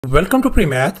Welcome to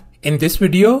PreMath. In this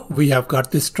video, we have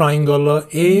got this triangle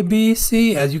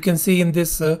ABC, as you can see in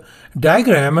this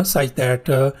diagram, such that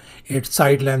its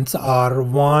side lengths are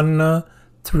 1,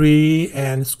 3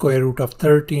 and square root of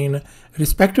 13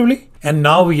 respectively. And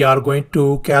now we are going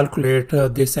to calculate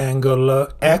this angle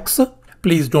X.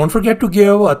 Please don't forget to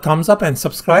give a thumbs up and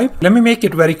subscribe. Let me make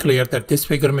it very clear that this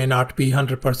figure may not be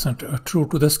 100% true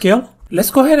to the scale.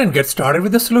 Let's go ahead and get started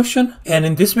with the solution. And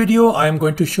in this video, I am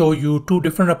going to show you two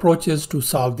different approaches to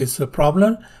solve this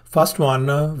problem. First one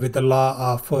with the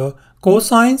law of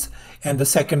cosines, and the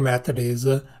second method is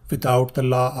without the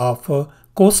law of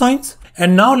cosines.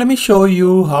 And now let me show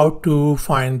you how to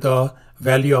find the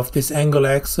value of this angle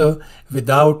X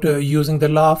without using the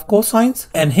law of cosines.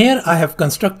 And here I have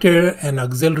constructed an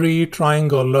auxiliary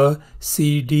triangle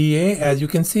CDA, as you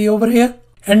can see over here.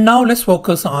 And now let's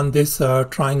focus on this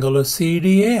triangle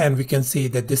CDA, and we can see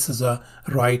that this is a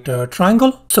right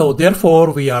triangle. So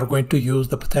therefore we are going to use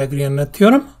the Pythagorean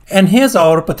theorem. And here's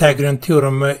our Pythagorean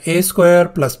theorem: a square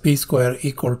plus b square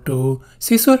equal to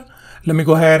c square. Let me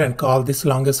go ahead and call this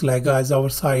longest leg as our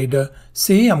side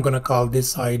C. I'm going to call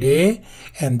this side A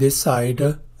and this side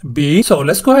B. So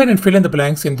let's go ahead and fill in the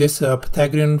blanks in this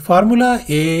Pythagorean formula.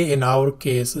 A in our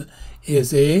case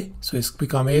is A, so it's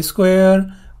become a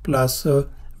square plus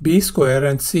b square,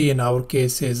 and c in our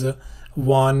case is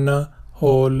 1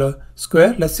 whole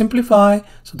square. Let's simplify.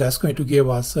 So that's going to give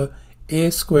us a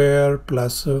square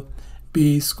plus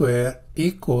b square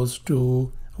equals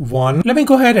to 1. Let me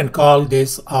go ahead and call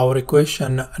this our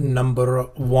equation number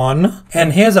 1.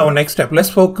 And here's our next step.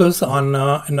 Let's focus on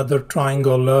another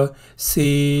triangle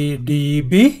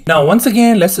CDB. Now once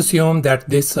again, let's assume that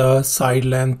this side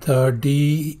length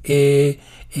DA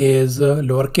is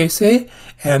lowercase a,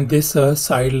 and this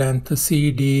side length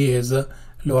CD is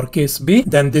lowercase b.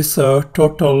 Then this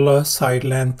total side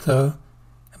length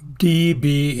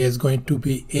DB is going to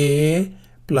be a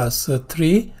plus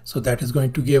 3. So that is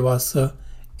going to give us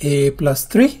a plus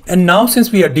 3. And now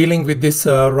since we are dealing with this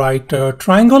right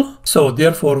triangle, so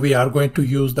therefore we are going to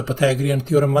use the Pythagorean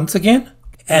theorem once again.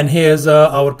 And here's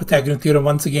our Pythagorean theorem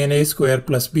once again: a square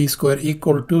plus b square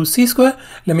equal to c square.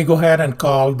 Let me go ahead and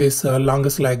call this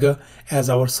longest leg as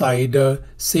our side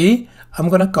C. I'm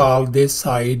going to call this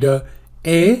side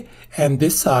A and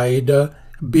this side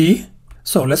B.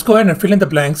 So let's go ahead and fill in the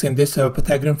blanks in this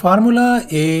Pythagorean formula.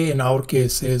 A in our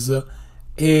case is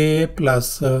a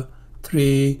plus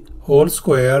 3 whole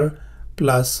square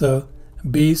plus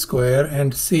b square,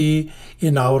 and c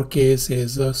in our case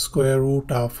is square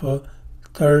root of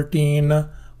 13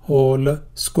 whole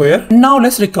square. Now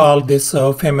let's recall this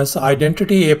famous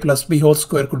identity: a plus b whole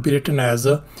square could be written as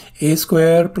a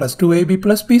square plus 2ab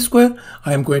plus b square.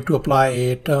 I am going to apply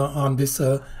it on this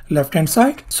left hand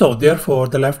side. So therefore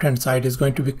the left hand side is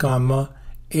going to become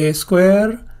a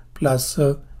square plus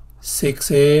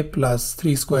 6a plus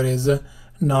 3 square is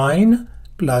 9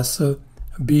 plus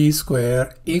b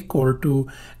square equal to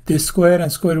this square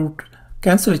and square root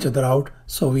cancel each other out.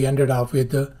 So we ended up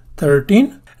with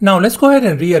 13. Now let's go ahead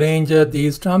and rearrange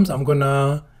these terms. I'm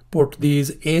gonna put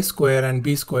these a square and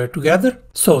b square together.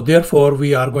 So therefore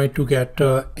we are going to get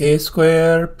a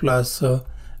square plus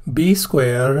b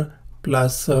square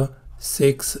plus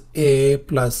 6a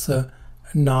plus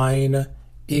 9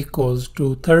 equals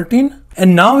to 13.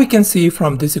 And now we can see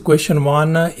from this equation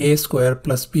 1, a square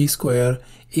plus b square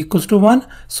equals to 1.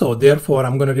 So therefore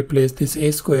I'm going to replace this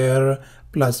a square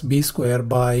plus b square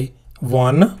by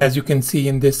 1. As you can see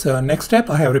in this next step,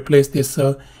 I have replaced this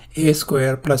a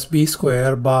square plus b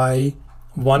square by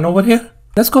 1 over here.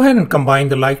 Let's go ahead and combine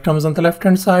the like terms on the left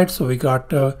hand side. So we got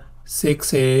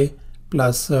 6a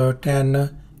plus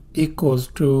 10 equals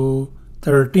to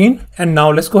 13. And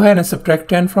now let's go ahead and subtract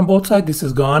 10 from both sides. This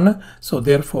is gone. So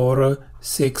therefore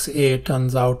 6a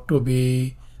turns out to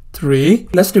be 3.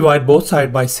 Let's divide both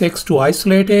sides by 6 to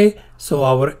isolate a. So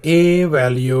our a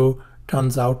value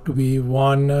turns out to be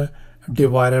 1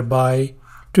 divided by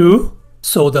 2.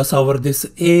 So thus our this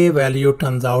a value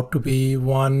turns out to be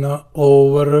 1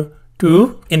 over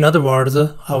 2. In other words,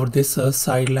 our this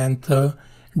side length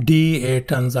DA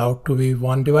turns out to be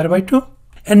 1 divided by 2.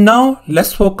 And now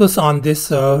let's focus on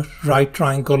this right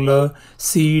triangle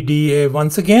CDA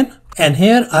once again. And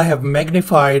here I have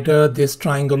magnified this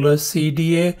triangle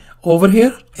CDA over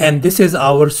here. And this is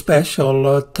our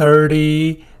special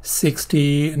 30,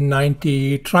 60,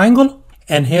 90 triangle.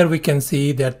 And here we can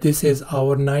see that this is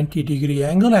our 90-degree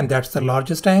angle, and that's the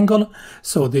largest angle.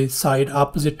 So the side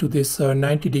opposite to this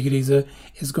 90 degrees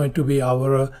is going to be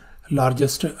our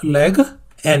largest leg.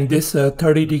 And this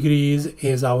 30 degrees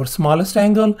is our smallest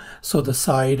angle. So the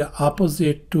side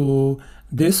opposite to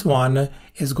this one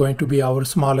is going to be our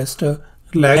smallest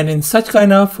leg. And in such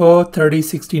kind of 30,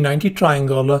 60, 90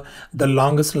 triangle, the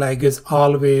longest leg is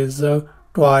always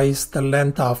twice the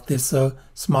length of this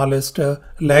smallest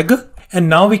leg. And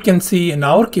now we can see in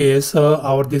our case,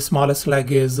 the smallest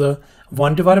leg is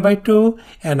 1 divided by 2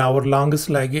 and our longest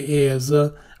leg is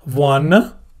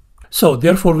 1. So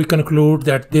therefore we conclude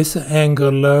that this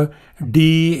angle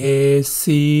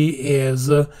DAC is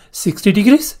 60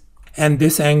 degrees and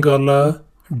this angle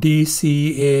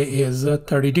DCA is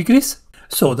 30 degrees.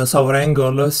 So thus our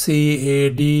angle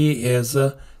CAD is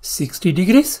 60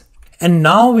 degrees. And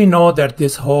now we know that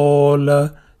this whole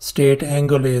straight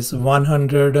angle is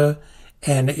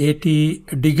 180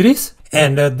 degrees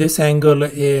and this angle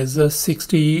is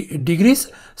 60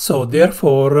 degrees. So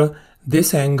therefore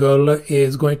this angle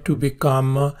is going to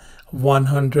become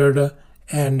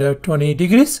 120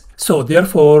 degrees. So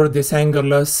therefore this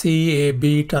angle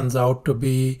CAB turns out to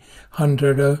be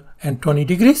 120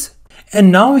 degrees.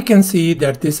 And now we can see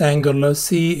that this angle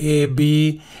CAB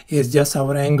is just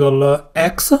our angle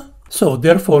X. So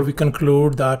therefore we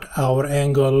conclude that our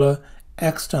angle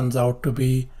X turns out to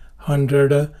be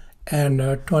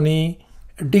 120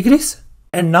 degrees.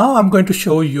 And now I'm going to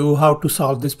show you how to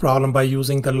solve this problem by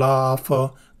using the law of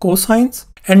cosines.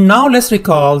 And now let's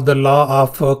recall the law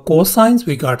of cosines.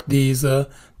 We got these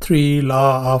three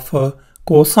laws of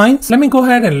cosines. Let me go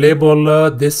ahead and label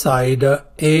this side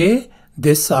A,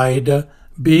 this side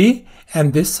B,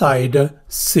 and this side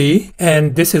C.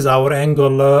 And this is our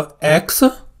angle X.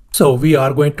 So we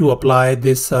are going to apply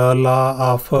this law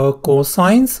of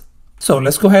cosines. So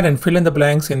let's go ahead and fill in the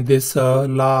blanks in this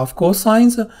law of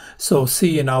cosines. So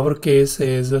C in our case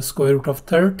is square root of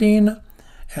 13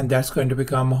 and that's going to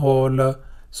become whole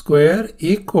square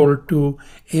equal to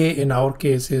A in our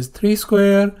case is 3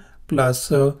 square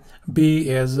plus B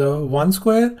is 1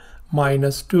 square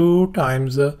minus 2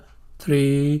 times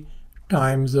 3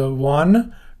 times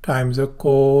 1 times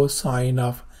cosine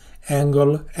of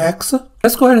angle X.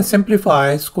 Let's go ahead and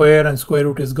simplify. Square and square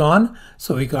root is gone.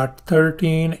 So we got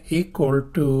 13 equal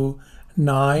to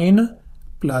 9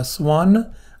 plus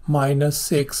 1 minus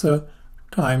 6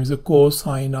 times the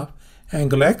cosine of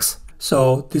angle X.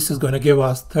 So this is going to give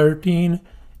us 13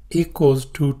 equals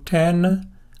to 10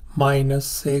 minus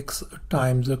 6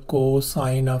 times the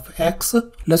cosine of X.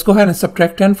 Let's go ahead and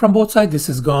subtract 10 from both sides. This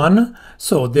is gone.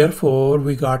 So therefore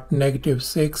we got negative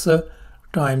 6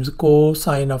 times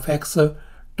cosine of X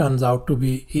turns out to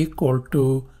be equal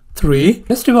to 3.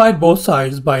 Let's divide both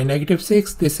sides by negative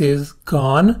 6. This is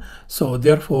gone. So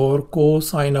therefore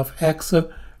cosine of X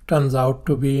turns out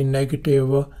to be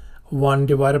negative 1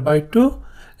 divided by 2.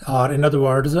 Or in other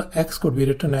words, X could be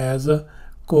written as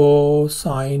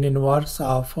cosine inverse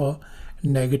of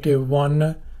negative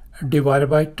 1 divided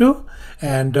by 2.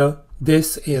 And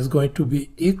this is going to be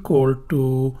equal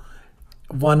to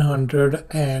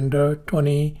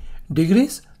 120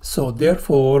 degrees. So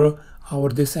therefore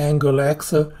this angle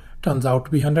X turns out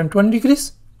to be 120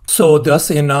 degrees. So thus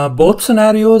in both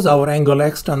scenarios our angle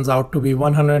X turns out to be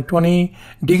 120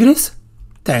 degrees.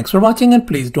 Thanks for watching and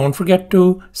please don't forget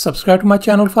to subscribe to my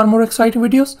channel for more exciting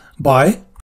videos. Bye.